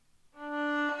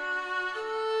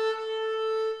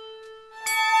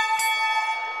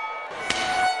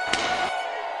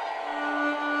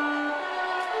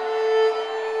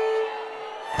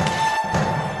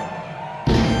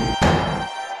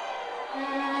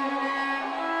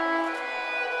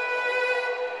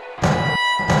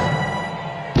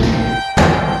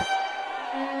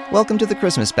Welcome to the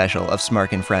Christmas special of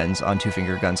Smark and Friends on Two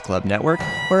Finger Guns Club Network,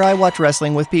 where I watch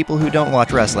wrestling with people who don't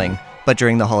watch wrestling, but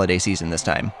during the holiday season this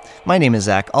time. My name is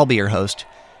Zach, I'll be your host.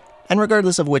 And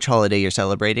regardless of which holiday you're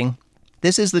celebrating,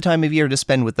 this is the time of year to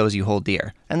spend with those you hold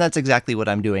dear, and that's exactly what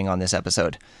I'm doing on this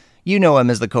episode. You know him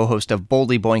as the co-host of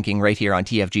Boldly Boinking right here on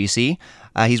TFGC.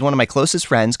 He's one of my closest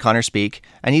friends, Connor Speak,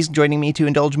 and he's joining me to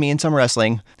indulge me in some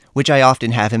wrestling, which I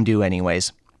often have him do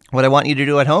anyways. What I want you to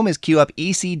do at home is queue up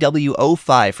ECW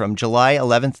 05 from July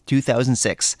 11th,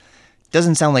 2006.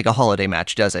 Doesn't sound like a holiday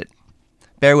match, does it?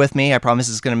 Bear with me, I promise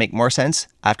it's going to make more sense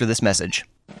after this message.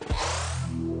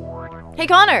 Hey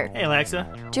Connor! Hey Alexa.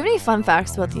 Do you have any fun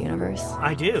facts about the universe?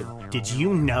 I do. Did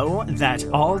you know that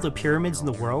all the pyramids in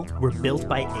the world were built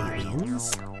by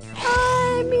aliens?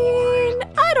 I mean,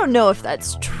 I don't know if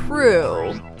that's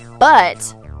true,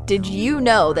 but did you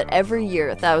know that every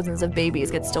year thousands of babies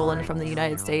get stolen from the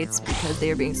United States because they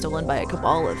are being stolen by a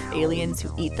cabal of aliens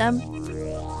who eat them?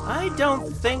 I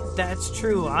don't think that's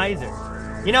true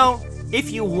either. You know,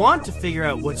 if you want to figure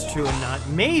out what's true and not,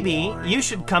 maybe you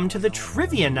should come to the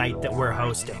trivia night that we're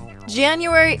hosting.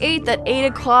 January 8th at 8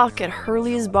 o'clock at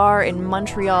Hurley's Bar in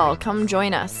Montreal. Come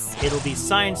join us. It'll be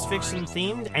science fiction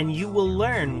themed and you will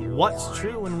learn what's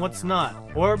true and what's not.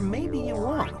 Or maybe you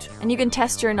won't. And you can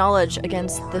test your knowledge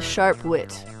against the sharp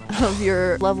wit of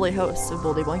your lovely hosts of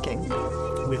Boldly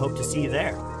Boinking. We hope to see you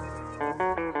there.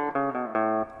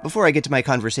 Before I get to my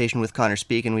conversation with Connor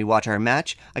Speak and we watch our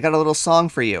match, I got a little song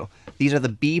for you. These are the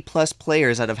B-plus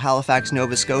players out of Halifax,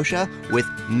 Nova Scotia, with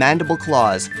Mandible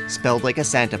Claws, spelled like a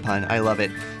Santa pun. I love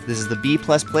it. This is the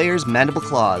B-plus players, Mandible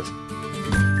Claws.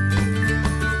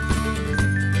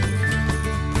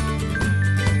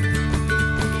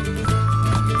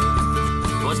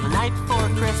 It was the night before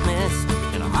Christmas,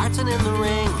 and our hearts are in the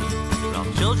ring. But all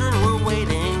the children were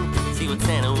waiting to see what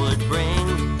Santa would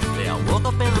bring. They all woke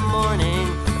up in the morning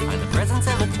to find the presents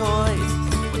and the toys,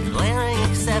 with the glaring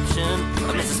exception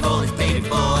of Mrs. Foley's baby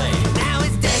boy. Now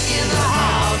he's decking the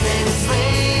halls and he's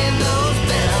slaying those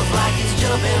bells like he's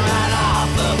jumping right off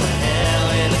of a hell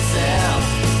in a cell.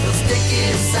 He'll stick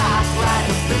his sock right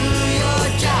through your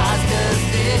jaws, 'cause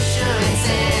this sure ain't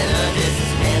Santa, this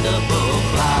is Mandible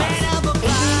Claus. Mandible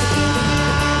Claus.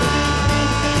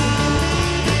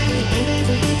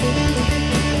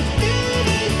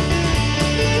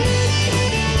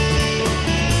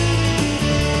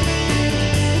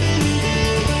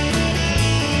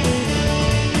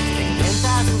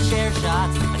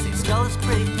 Shots. I say skull is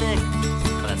pretty thick,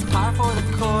 but that's par for the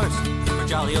course for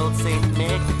jolly old Saint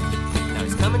Mick. Now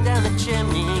he's coming down the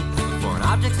chimney with foreign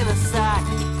objects in a sack,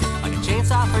 like a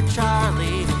chainsaw for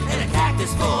Charlie and a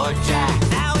cactus for Jack.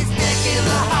 Now he's decking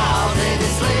the halls and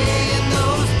he's slaying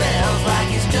those bells like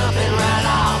he's jumping right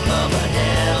off of a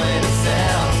hell in a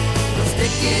cell. He'll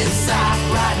stick his sock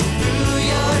right through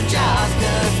your jaws,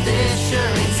 'cause this sure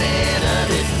ain't Santa,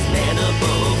 this is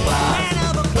Mandible Claus.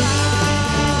 Mandible Claus.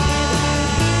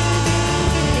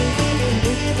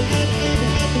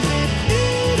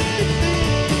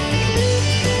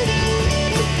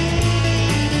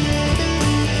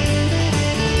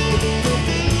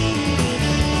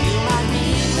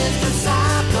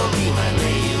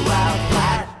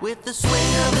 With the swing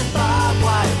of his barbed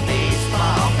wire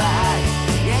baseball bat.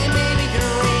 Yeah, maybe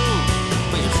green,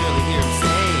 but you'll surely hear him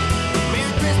say,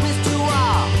 Merry Christmas to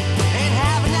all, and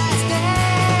have a nice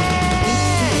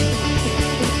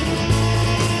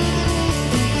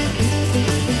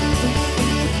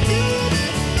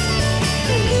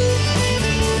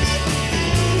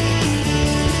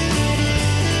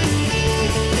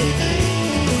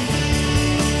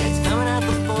He's coming out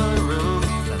the boiler room,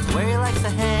 that's where he likes to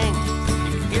hang.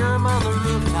 Hear him on the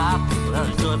rooftop with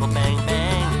a joyful bang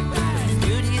bang. This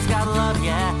dude, he's got love,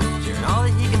 yeah, sharing all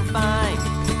that he can find.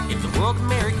 Give the world a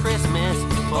Merry Christmas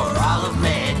for all of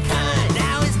mankind.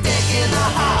 Now he's decking the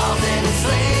halls and he's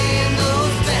slaying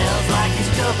those bells like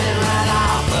he's jumping right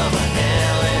off of a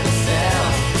hell in a cell.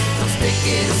 He'll stick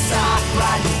his sock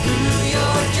right through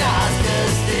your jaws,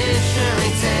 'cause this sure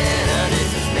ain't Santa,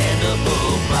 this is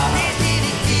Mandible Claus. There's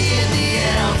DDT in the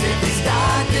elves if they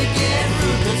start to get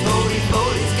rude, 'cause Holy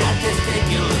Foley's got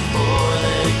testicular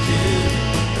four-leg dude.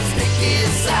 He'll stick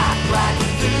his sock right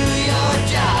through your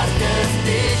jaws, 'cause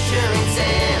this sure ain't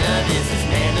Santa, this is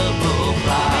Mandible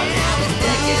Claus. Now he's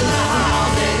decking the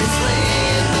halls and he's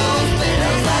slaying those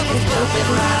bells like he's jumping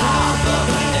right off of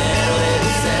a hell in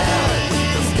a cell.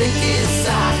 He'll stick his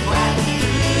sock right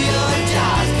through your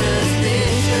jaws, 'cause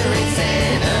this sure ain't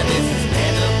Santa, this is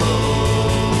Mandible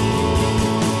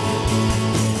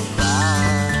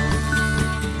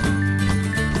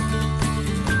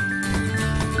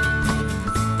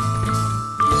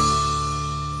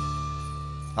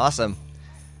Awesome.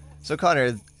 So,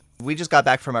 Connor, we just got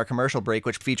back from our commercial break,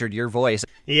 which featured your voice.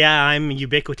 Yeah, I'm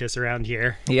ubiquitous around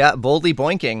here. Yeah, boldly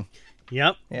boinking.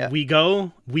 Yep. Yeah. We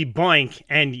go, we boink,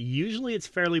 and usually it's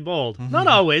fairly bold. Not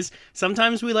always.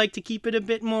 Sometimes we like to keep it a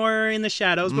bit more in the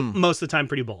shadows, but most of the time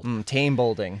pretty bold. Tame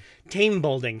bolding. Tame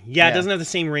bolding. Yeah, Yeah. it doesn't have the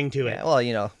same ring to it. Yeah, well,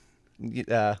 you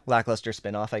know, lackluster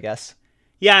spin-off, I guess.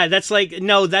 Yeah, that's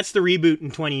that's the reboot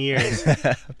in 20 years.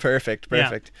 Perfect.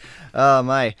 Oh,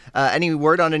 my. Any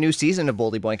word on a new season of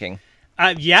Boldly Boinking?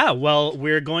 Yeah, well,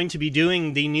 we're going to be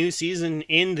doing the new season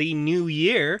in the new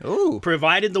year, Ooh.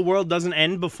 provided the world doesn't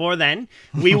end before then.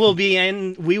 We will be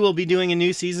doing a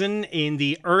new season in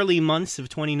the early months of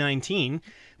 2019.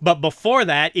 But before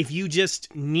that, if you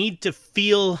just need to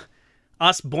feel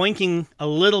us boinking a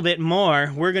little bit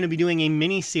more, we're going to be doing a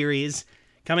mini series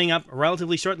coming up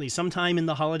relatively shortly, sometime in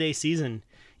the holiday season,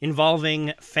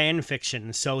 involving fan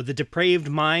fiction. So the depraved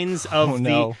minds of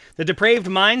the depraved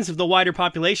minds of the wider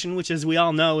population, which, as we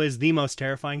all know, is the most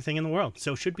terrifying thing in the world.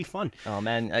 So it should be fun. Oh,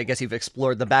 man, I guess you've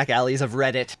explored the back alleys of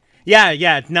Reddit.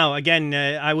 Yeah. No, again,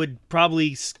 I would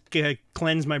probably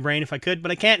cleanse my brain if I could,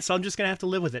 but I can't, so I'm just going to have to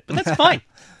live with it. But that's fine.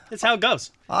 That's how it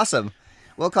goes. Awesome.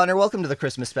 Well, Connor, welcome to the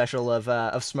Christmas special of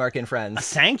Smark and Friends.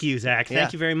 Thank you, Zach.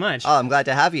 Thank you very much. Oh, I'm glad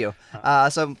to have you.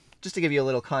 So, just to give you a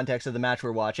little context of the match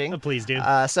we're watching. Please do.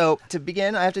 So, to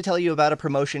begin, I have to tell you about a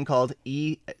promotion called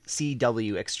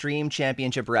ECW, Extreme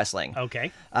Championship Wrestling.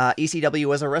 Okay. ECW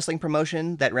was a wrestling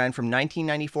promotion that ran from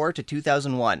 1994 to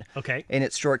 2001. Okay. In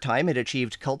its short time, it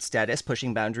achieved cult status,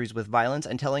 pushing boundaries with violence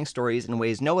and telling stories in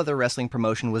ways no other wrestling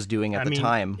promotion was doing at the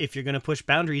time. If you're going to push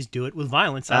boundaries, do it with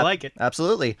violence. I like it.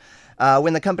 Absolutely.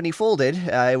 When the company folded,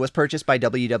 it was purchased by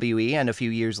WWE, and a few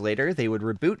years later, they would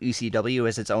reboot ECW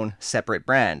as its own separate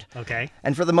brand. Okay.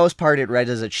 And for the most part, it read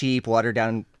as a cheap,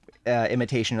 watered-down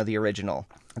imitation of the original.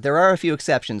 There are a few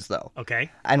exceptions, though. Okay.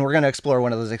 And we're going to explore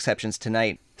one of those exceptions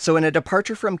tonight. So in a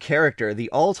departure from character, the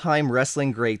all-time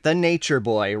wrestling great, the Nature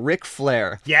Boy, Ric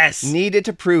Flair, Yes. needed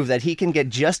to prove that he can get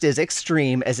just as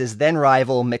extreme as his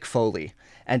then-rival Mick Foley.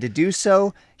 And to do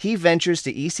so, he ventures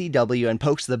to ECW and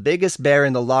pokes the biggest bear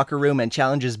in the locker room and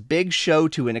challenges Big Show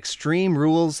to an Extreme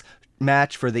Rules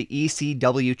match for the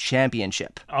ECW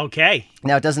Championship. Okay.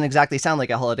 Now, it doesn't exactly sound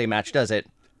like a holiday match, does it?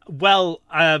 Well,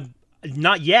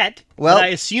 not yet. Well- but I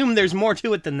assume there's more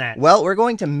to it than that. Well, we're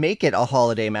going to make it a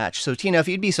holiday match. So, Tina, if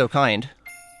you'd be so kind.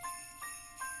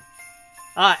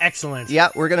 Excellent. Yeah,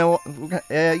 we're gonna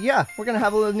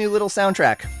have a new little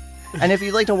soundtrack. And if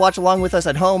you'd like to watch along with us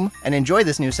at home and enjoy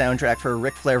this new soundtrack for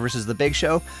Ric Flair vs. The Big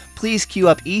Show, please queue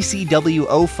up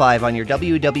ECW 05 on your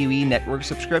WWE Network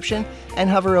subscription and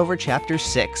hover over Chapter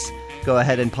 6. Go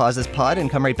ahead and pause this pod and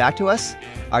come right back to us.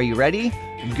 Are you ready?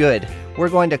 Good. We're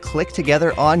going to click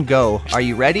together on go. Are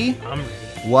you ready? I'm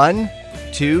ready. 1,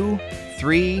 2,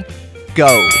 3,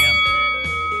 go.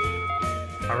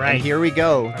 All right. And here we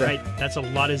go. All right. That's a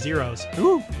lot of zeros.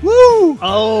 Woo! Woo!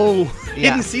 Oh,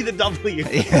 Yeah. didn't see the W.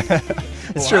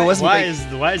 It's true. It wasn't why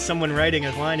big. is someone writing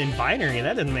a line in binary?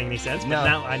 That doesn't make any sense. But No.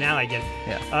 now I get it.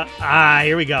 Yeah.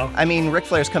 Here we go. I mean, Ric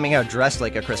Flair's coming out dressed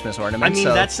like a Christmas ornament. I mean,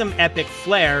 so that's some epic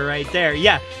flair right there.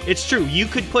 Yeah, it's true. You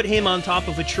could put him on top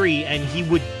of a tree and he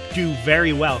would do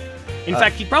very well. In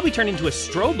fact, he'd probably turn into a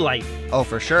strobe light. Oh,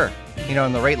 for sure. You know,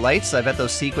 in the right lights, I bet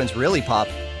those sequins really pop.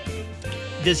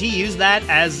 Does he use that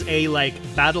as a,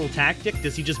 battle tactic?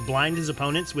 Does he just blind his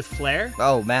opponents with flair?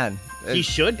 Oh, man. He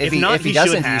should. If If not, if he he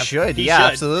doesn't, should have. he should. He Yeah,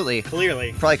 should. absolutely.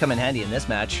 Clearly. Probably come in handy in this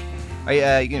match. Are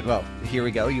you, well, here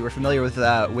we go. You were familiar with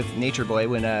Nature Boy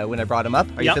when I brought him up.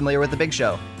 Are you Yep. familiar with the Big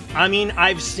Show? I mean,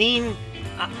 I've seen...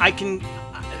 I can...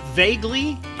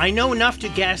 Vaguely, I know enough to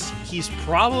guess he's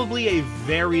probably a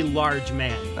very large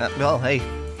man. Well, hey,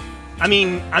 I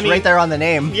mean, right there on the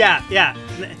name. Yeah.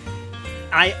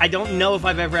 I don't know if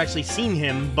I've ever actually seen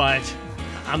him, but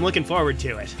I'm looking forward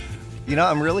to it. You know,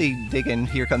 I'm really digging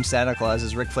Here Comes Santa Claus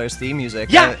as Ric Flair's theme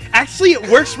music. Yeah, actually, it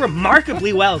works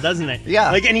remarkably well, doesn't it?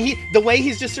 Yeah. And the way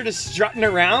he's just sort of strutting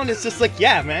around, it's just like,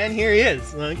 yeah, man, here he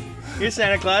is. Like, here's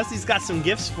Santa Claus. He's got some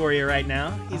gifts for you right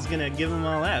now. He's gonna give them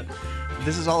all out.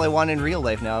 This is all I want in real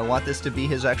life now. I want this to be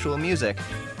his actual music.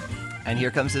 And here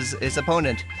comes his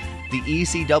opponent, the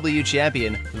ECW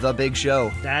champion, The Big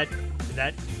Show. That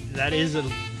is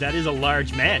a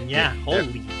large man. Yeah.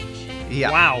 Holy.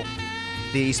 Yeah. Wow.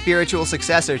 The spiritual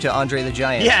successor to Andre the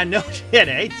Giant. Yeah. No shit.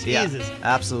 Eh? Yeah, Jesus.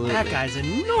 absolutely. That guy's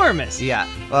enormous. Yeah.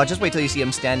 Well, just wait till you see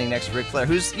him standing next to Ric Flair,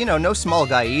 who's, no small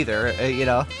guy either,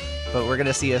 But we're going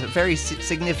to see a very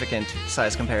significant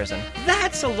size comparison.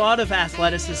 That's a lot of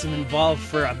athleticism involved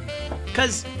for a...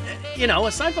 Because,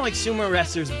 aside from sumo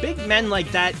wrestlers, big men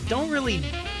like that don't really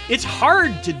it's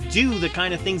hard to do the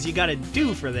kind of things you got to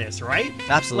do for this, right?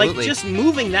 Absolutely. Like, just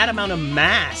moving that amount of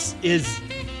mass is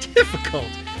difficult.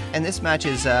 And this match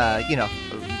is,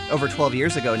 over 12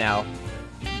 years ago now.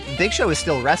 Big Show is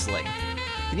still wrestling.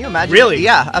 Can you imagine? Really?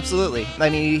 Yeah, absolutely. I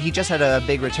mean, he just had a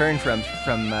big return from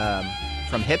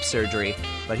hip surgery,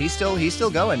 but he's still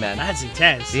going, man. That's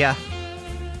intense. Yeah.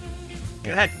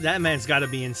 That man's got to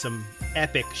be in some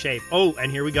epic shape. Oh, and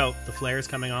here we go. The flare is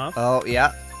coming off. Oh,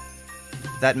 yeah.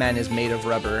 That man is made of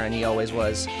rubber, and he always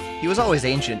was. He was always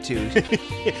ancient, too.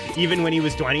 Even when he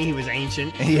was 20, he was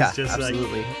ancient. He Yeah, was just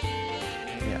absolutely.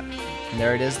 Yeah. And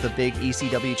there it is, the big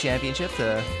ECW championship,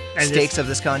 the And stakes of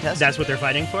this contest. That's what they're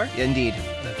fighting for? Indeed.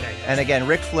 Okay. And again,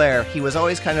 Ric Flair, he was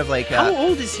always kind of like... How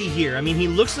old is he here? I mean, he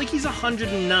looks like he's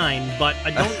 109, but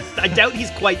I doubt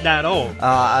he's quite that old.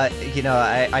 I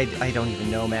don't even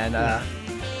know, man.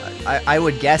 I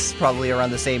would guess probably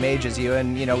around the same age as you,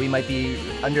 and, we might be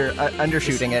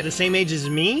undershooting it. The same age as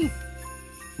me?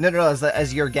 No,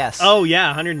 as your guess. Oh, yeah,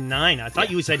 109. I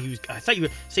thought you said I thought you were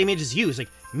same age as you. It's like,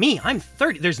 me, I'm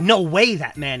 30. There's no way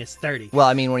that man is 30. Well,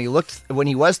 I mean, when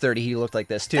he was 30, he looked like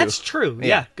this, too. That's true.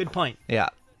 Yeah, good point. Yeah.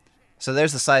 So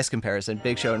there's the size comparison,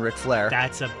 Big Show and Ric Flair.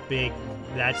 That's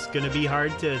going to be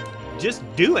hard to just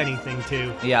do anything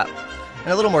to. Yeah. And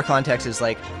a little more context is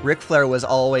like Ric Flair was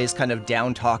always kind of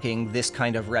down-talking this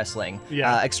kind of wrestling.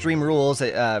 Yeah. Extreme Rules,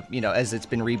 as it's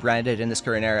been rebranded in this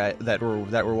current era that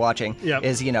we're watching, Yep.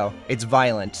 is it's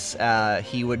violence.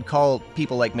 He would call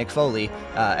people like Mick Foley,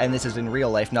 and this is in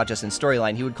real life, not just in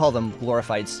storyline. He would call them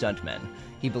glorified stuntmen.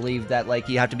 He believed that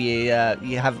you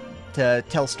have to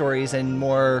tell stories in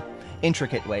more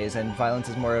intricate ways, and violence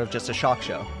is more of just a shock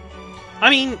show. I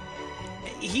mean,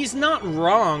 he's not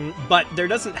wrong, but there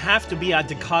doesn't have to be a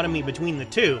dichotomy between the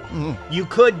two. Mm-hmm. You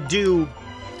could do,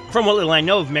 from what little I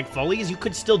know of Mick Foley's, you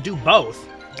could still do both.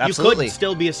 Absolutely. You could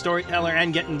still be a storyteller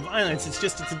and get in violence.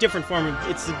 It's a different form.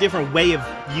 It's a different way of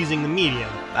using the medium.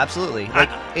 Absolutely.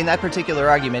 In that particular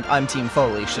argument, I'm Team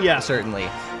Foley, certainly.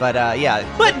 But yeah.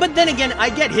 But then again, I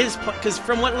get his point, because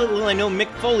from what little I know, Mick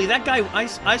Foley, that guy,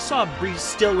 I saw a brief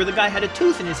still where the guy had a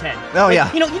tooth in his head. Oh,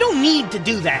 yeah. You don't need to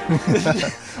do that.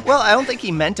 Well, I don't think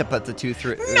he meant to put the tooth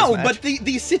through. No, but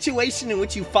the situation in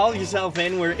which you follow yourself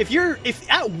in, where if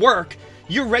at work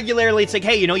you're regularly, it's like,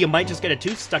 hey, you might just get a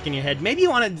tooth stuck in your head. Maybe you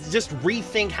want to just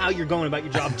rethink how you're going about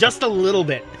your job just a little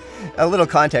bit. A little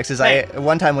context is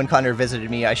one time when Connor visited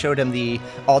me, I showed him the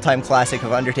all-time classic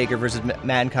of Undertaker versus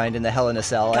Mankind in the Hell in a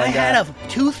Cell. Guy had a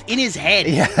tooth in his head.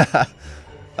 Yeah.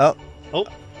 Oh,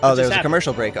 there was a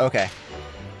commercial break. Okay.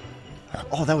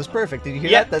 Oh, that was perfect. Did you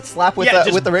hear that? That slap with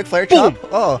the Ric Flair chop? Boom.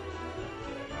 Oh.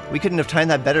 We couldn't have timed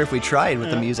that better if we tried with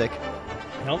the music.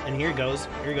 Nope, and here goes.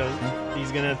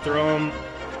 He's gonna throw him.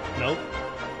 Nope.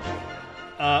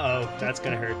 Uh-oh, that's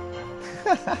gonna hurt.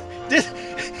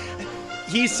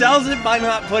 He sells it by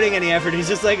not putting any effort. He's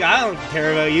just like, I don't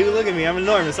care about you. Look at me, I'm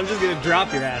enormous. I'm just gonna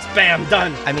drop your ass. Bam,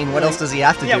 done. I mean, what else does he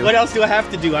have to do? Yeah, what else do I have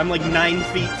to do? I'm like 9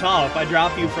 feet tall. If I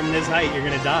drop you from this height, you're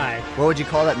gonna die. What would you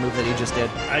call that move that he just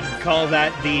did? I'd call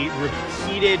that the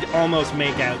repeated almost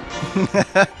makeout.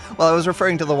 Well, I was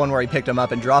referring to the one where he picked him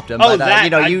up and dropped him. Oh,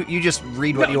 but, you just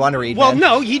read what you want to read. Well, man.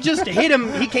 no, he just hit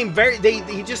him. He came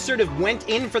he just sort of went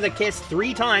in for the kiss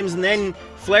 3 times, and then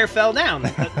Flair fell down.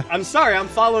 I'm sorry, I'm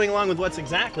following along with what's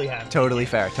exactly happening. Totally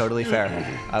fair.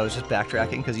 I was just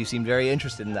backtracking because you seemed very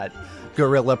interested in that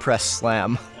Gorilla Press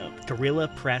Slam. Gorilla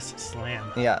Press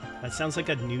Slam. Yeah. That sounds like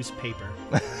a newspaper.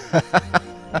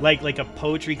 like a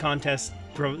poetry contest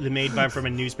made from a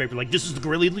newspaper. Like, this is the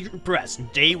Gorilla Press, and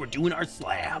today we're doing our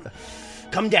slam.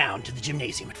 Come down to the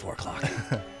gymnasium at 4 o'clock.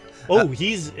 Oh,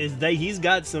 he's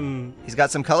got some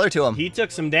color to him. He took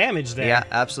some damage there. Yeah,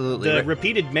 absolutely. The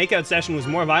repeated makeout session was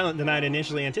more violent than I'd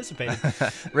initially anticipated.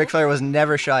 Ric Flair was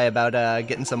never shy about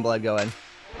getting some blood going.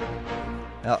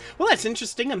 Oh. Well, that's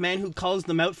interesting. A man who calls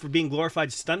them out for being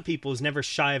glorified stunt people is never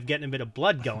shy of getting a bit of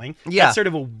blood going. Yeah. That's sort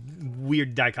of a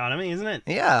weird dichotomy, isn't it?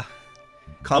 Yeah.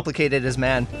 Complicated as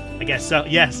man. I guess so.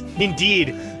 Yes, indeed.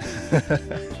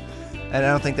 And I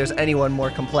don't think there's anyone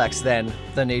more complex than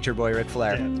the Nature Boy Ric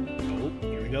Flair. Yeah. Oh,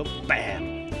 here we go.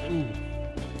 Bam.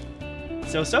 Ooh.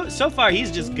 So far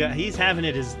he's having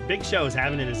it. His Big Show is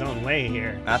having it his own way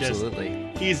here. Absolutely.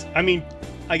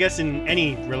 I guess in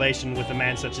any relation with a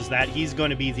man such as that, he's going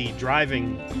to be the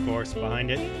driving force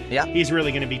behind it. Yeah. He's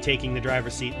really going to be taking the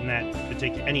driver's seat in that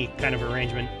any kind of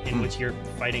arrangement in which you're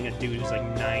fighting a dude who's like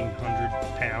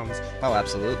 900 pounds. Oh,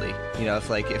 absolutely.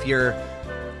 If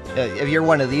you're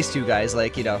one of these two guys,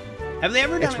 have they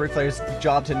ever done it's Ric Flair's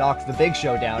job to knock the Big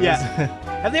Show down. Yeah.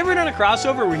 Have they ever done a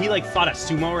crossover where he fought a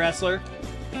sumo wrestler?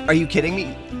 Are you kidding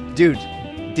me? Dude,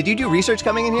 Did you do research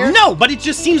coming in here? No, but it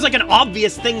just seems like an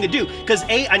obvious thing to do. Because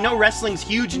I know wrestling's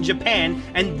huge in Japan,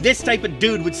 and this type of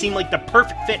dude would seem like the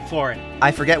perfect fit for it.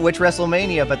 I forget which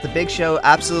WrestleMania, but the Big Show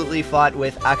absolutely fought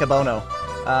with Akabono.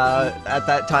 At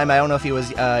that time, I don't know if he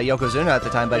was Yokozuna at the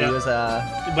time, but Yeah. he was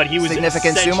a But he was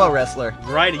significant essential- sumo wrestler.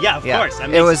 Right? Yeah, of Yeah. course. That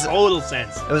It makes was- total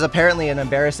sense. It was apparently an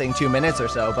embarrassing 2 minutes or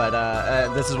so, but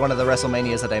this is one of the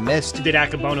WrestleManias that I missed. Did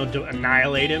Akabono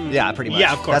annihilate him? Yeah, pretty much.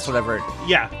 Yeah, of course. That's what I've heard.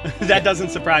 Yeah, that doesn't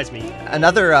surprise me.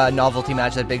 Another novelty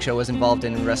match that Big Show was involved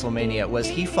in WrestleMania was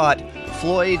he fought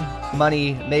Floyd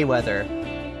Money Mayweather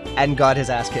and got his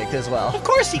ass kicked as well. Of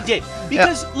course he did.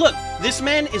 Because, look, this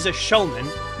man is a showman,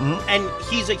 Mm-hmm. and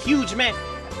he's a huge man.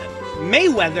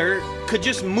 Mayweather could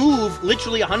just move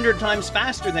literally 100 times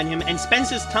faster than him and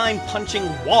spends his time punching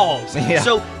walls. Yeah.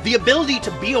 So the ability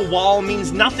to be a wall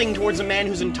means nothing towards a man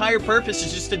whose entire purpose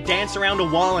is just to dance around a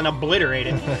wall and obliterate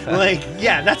it. Like,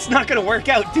 yeah, that's not going to work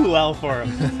out too well for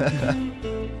him.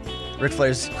 Ric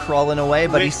Flair's crawling away,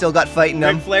 but he Ric- still got fighting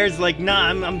him. Ric Flair's like, nah,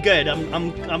 I'm good.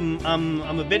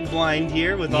 I'm a bit blind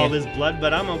here with all Yeah. this blood,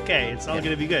 but I'm okay. It's all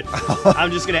gonna be good. I'm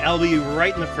just gonna elbow you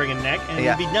right in the friggin' neck, and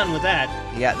Yeah. we'll be done with that.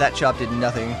 Yeah, that chop did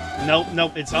nothing.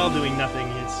 Nope. It's all doing nothing.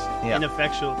 It's Yeah.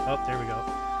 ineffectual. Oh, there we go.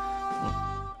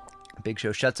 Big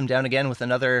Show shuts him down again with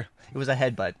another. It was a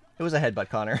headbutt. It was a headbutt,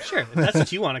 Connor. Sure, if that's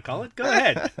what you want to call it. Go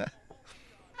ahead.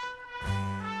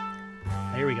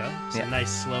 Here we go. Some Yeah. nice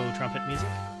slow trumpet music.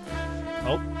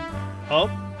 Oh.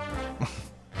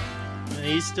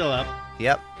 He's still up.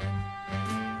 Yep.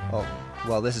 Oh,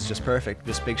 well, this is just perfect.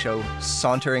 Just Big Show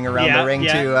sauntering around the ring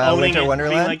to owning Winter it,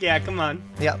 Wonderland. Being like, yeah, come on.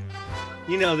 Yep,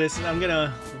 You know this. I'm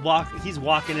gonna walk. He's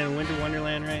walking in Winter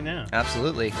Wonderland right now.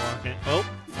 absolutely. Walking.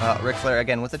 Oh, Ric Flair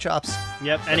again with the chops.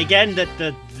 yep. And again,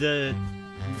 the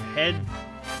head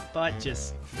butt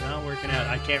just not working out.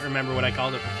 I can't remember what I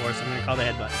called it before, so I'm gonna call the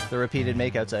head butt. The repeated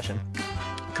makeout session.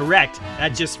 Correct. That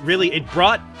just really it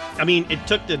brought. I mean, it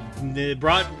took it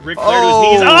brought Ric Flair to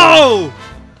his knees. Oh!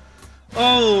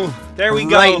 Oh, there we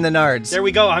go. Right in the nards. There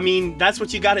we go. I mean, that's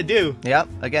what you got to do. Yep.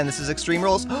 Again, this is Extreme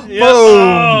Rules. Yep. Boom!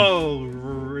 Oh,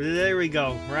 there we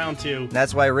go. Round 2.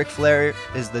 That's why Ric Flair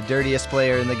is the dirtiest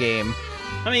player in the game.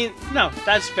 I mean, no,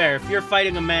 that's fair. If you're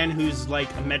fighting a man who's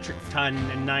like a metric ton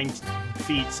and 9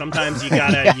 feet, sometimes you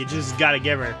gotta, Yeah. you just gotta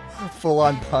give her Full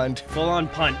on punt. full on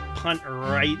punt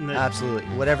right in the Absolutely.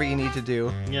 Whatever you need to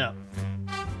do. yeah.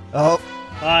 Oh,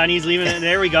 And he's leaving it.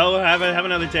 There we go. Have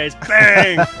another taste.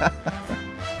 Bang!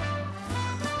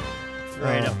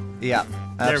 Right up. yeah.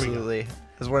 There we go. Absolutely. It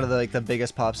was one of the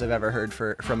biggest pops I've ever heard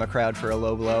from a crowd for a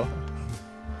low blow.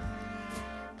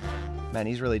 Man,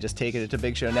 he's really just taking it to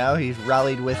Big Show now. He's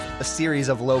rallied with a series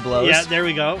of low blows. Yeah, there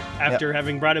we go. After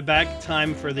having brought it back,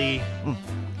 time for the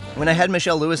When I had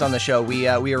Michelle Lewis on the show, we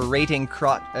were rating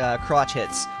crotch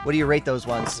hits. What do you rate those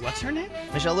ones? what's her name?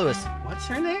 Michelle Lewis. What's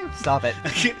her name? Stop it.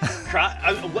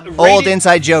 Old Old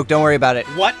inside joke. Don't worry about it.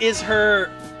 What is her?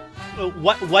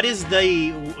 What is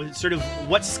the sort of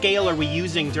what scale are we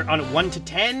using on a 1 to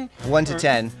 10? 1 to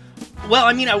 10. Well,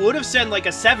 I mean, I would have said like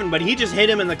a 7, but he just hit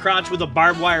him in the crotch with a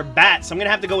barbed wire bat, so I'm gonna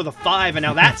have to go with a 5, and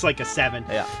now that's like a 7.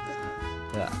 Yeah.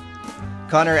 Yeah.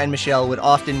 Connor and Michelle would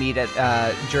often meet at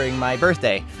during my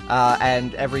birthday,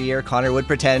 and every year Connor would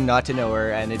pretend not to know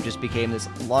her, and it just became this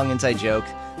long inside joke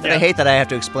that Yeah. I hate that I have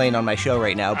to explain on my show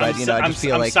right now. But I just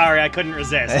feel I'm like sorry, I couldn't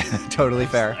resist. totally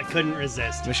fair. I couldn't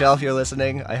resist. Michelle, if you're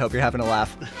listening, I hope you're having a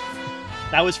laugh.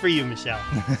 That was for you, Michelle.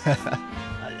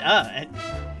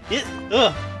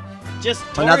 Just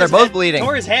tore Now they're his both head- bleeding.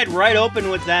 Tore his head right open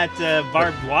with that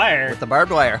barbed wire. With the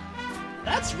barbed wire.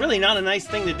 That's really not a nice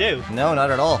thing to do. No, not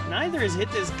at all. Neither has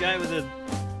hit this guy with a.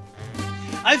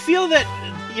 I feel that,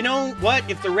 you know what?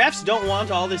 If the refs don't want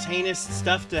all this heinous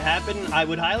stuff to happen, I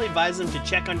would highly advise them to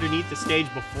check underneath the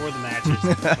stage before the matches,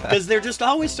 because they're just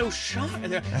always so shocked.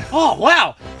 They're, oh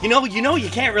wow, you know, you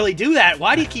can't really do that.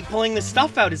 Why do you keep pulling this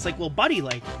stuff out? It's like, well, buddy,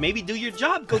 like maybe do your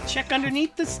job. Go check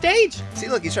underneath the stage. See,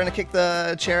 look, he's trying to kick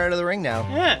the chair out of the ring now.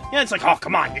 Yeah. It's like, oh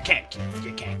come on, you can't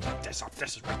keep this up.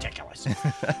 This is ridiculous.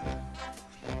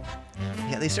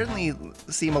 Yeah, they certainly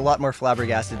seem a lot more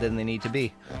flabbergasted than they need to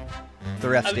be. The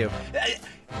refs do.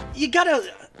 You gotta.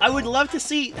 I would love to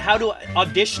see how to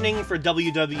auditioning for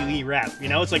WWE rep. You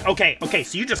know, it's like, okay,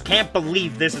 so you just can't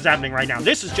believe this is happening right now.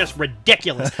 This is just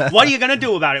ridiculous. What are you gonna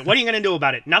do about it? What are you gonna do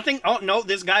about it? Nothing. Oh no,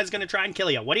 this guy's gonna try and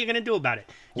kill you. What are you gonna do about it?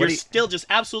 You're still just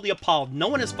absolutely appalled. No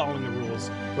one is following the rules.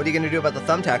 What are you going to do about the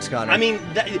thumbtacks, Connor? I mean,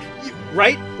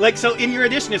 right? Like, so in your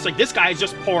audition, it's like, this guy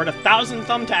just poured 1,000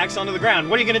 thumbtacks onto the ground.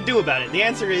 What are you gonna do about it? The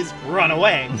answer is run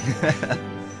away.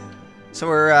 So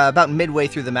we're about midway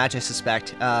through the match, I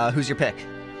suspect. Who's your pick?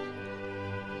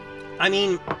 I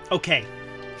mean, okay.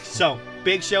 So,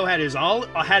 Big Show had it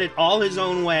all his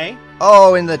own way.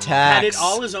 Oh, in the tax. Had it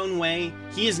all his own way.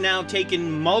 He has now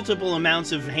taken multiple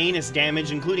amounts of heinous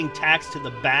damage, including tax to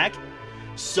the back.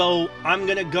 So I'm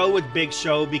gonna go with Big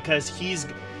Show because he's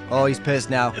pissed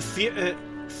now.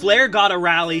 Flair got a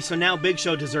rally, so now Big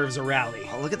Show deserves a rally.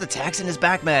 Oh, look at the tax in his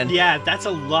back, man. Yeah, that's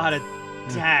a lot of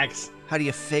tax. How do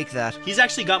you fake that? He's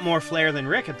actually got more Flair than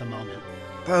Rick at the moment.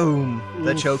 Boom.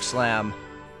 The Oof. choke slam.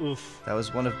 Oof. That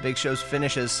was one of Big Show's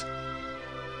finishes.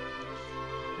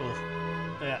 Oof.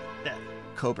 Yeah.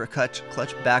 Cobra clutch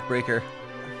backbreaker.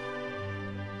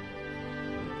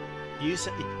 You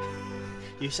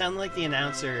sound like the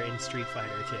announcer in Street Fighter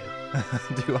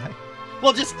 2. Do I?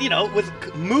 Well, just,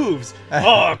 with moves.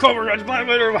 Oh, Cobra Clutch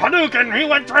Backbreaker, Hadouken, he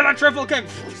went for the triple kick.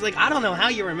 It's like, I don't know how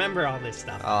you remember all this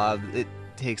stuff. It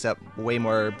takes up way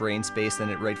more brain space than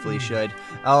it rightfully should.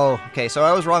 Oh, okay, so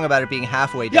I was wrong about it being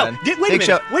halfway done. Wait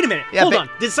a minute. Yeah, Hold on.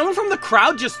 Did someone from the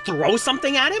crowd just throw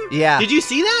something at him? Yeah. Did you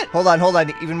see that? Hold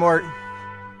on. Even more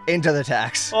into the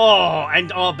tax. Oh, and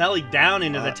belly down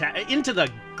into into the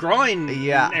groin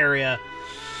area.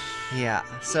 Yeah.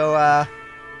 So,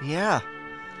 yeah.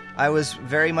 I was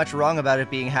very much wrong about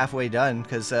it being halfway done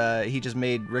because he just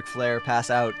made Ric Flair pass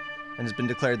out and has been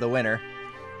declared the winner.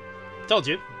 Told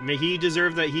you. He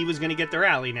deserved that. He was going to get the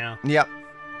rally now. Yep.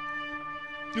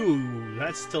 Ooh,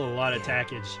 that's still a lot of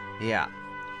tackage. Yeah.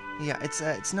 Yeah,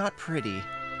 it's not pretty.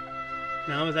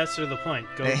 No, but that's sort of the point.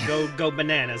 Go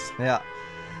bananas. Yeah.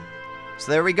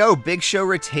 So there we go. Big Show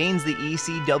retains the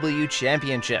ECW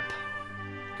Championship.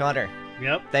 Connor.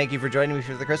 Yep. Thank you for joining me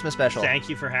for the Christmas special. Thank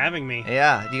you for having me.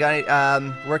 Yeah. You got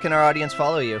where can our audience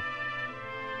follow you?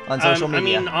 On social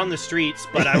media? I mean, on the streets,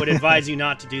 but I would advise you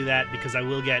not to do that because I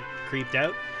will get creeped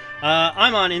out.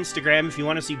 I'm on Instagram. If you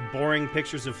want to see boring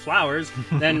pictures of flowers,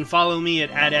 then follow me at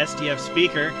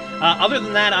STFSpeaker. Other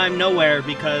than that, I'm nowhere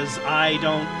because I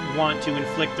don't want to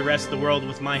inflict the rest of the world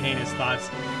with my heinous thoughts,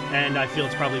 and I feel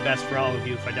it's probably best for all of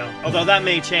you if I don't. Although that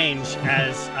may change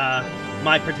as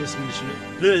my participation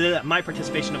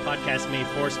in podcasts may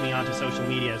force me onto social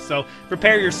media. So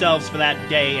prepare yourselves for that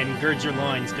day and gird your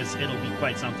loins because it'll be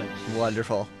quite something.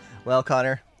 Wonderful. Well,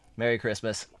 Connor, Merry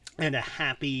Christmas. And a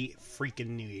happy freaking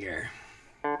New Year.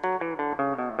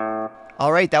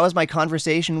 All right, that was my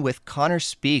conversation with Connor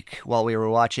Speake while we were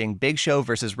watching Big Show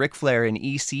versus Ric Flair in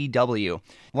ECW.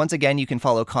 Once again, you can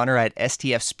follow Connor at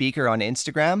STFSpeaker on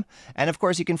Instagram. And of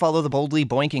course, you can follow The Boldly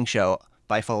Boinking Show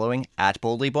by following at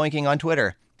Boldly Boinking on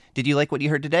Twitter. Did you like what you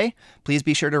heard today? Please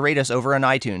be sure to rate us over on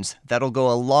iTunes. That'll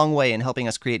go a long way in helping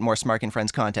us create more Smark and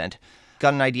Friends content.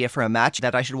 Got an idea for a match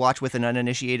that I should watch with an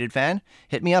uninitiated fan?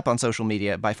 Hit me up on social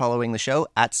media by following the show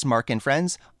at Smark and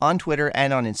Friends on Twitter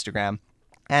and on Instagram.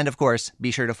 And of course,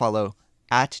 be sure to follow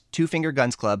at Two Finger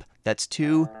Guns Club. That's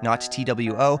 2, not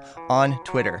TWO, on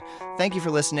Twitter. Thank you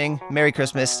for listening. Merry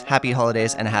Christmas, Happy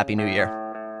Holidays, and a Happy New Year.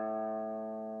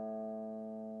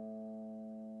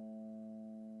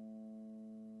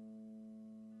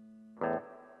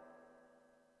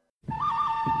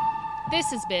 This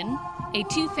has been a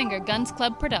Two Finger Guns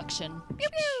Club production. Pew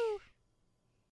pew!